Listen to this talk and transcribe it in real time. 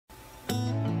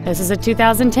This is a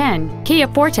 2010 Kia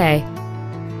Forte.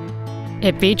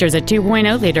 It features a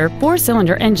 2.0-liter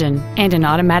four-cylinder engine and an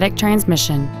automatic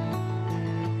transmission.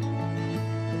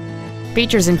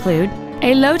 Features include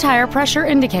a low tire pressure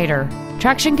indicator,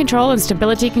 traction control and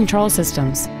stability control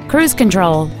systems, cruise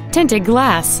control, tinted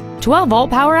glass, 12-volt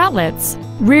power outlets,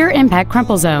 rear impact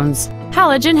crumple zones,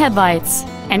 halogen headlights,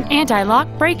 an anti-lock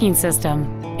braking system,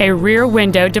 a rear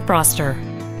window defroster,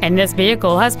 and this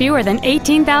vehicle has fewer than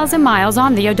 18,000 miles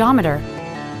on the odometer.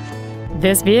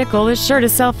 This vehicle is sure to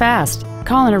sell fast.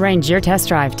 Call and arrange your test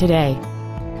drive today.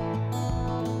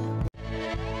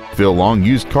 Phil Long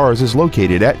Used Cars is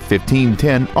located at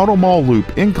 1510 Auto Mall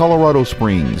Loop in Colorado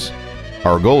Springs.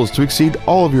 Our goal is to exceed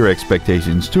all of your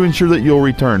expectations to ensure that you'll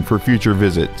return for future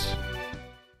visits.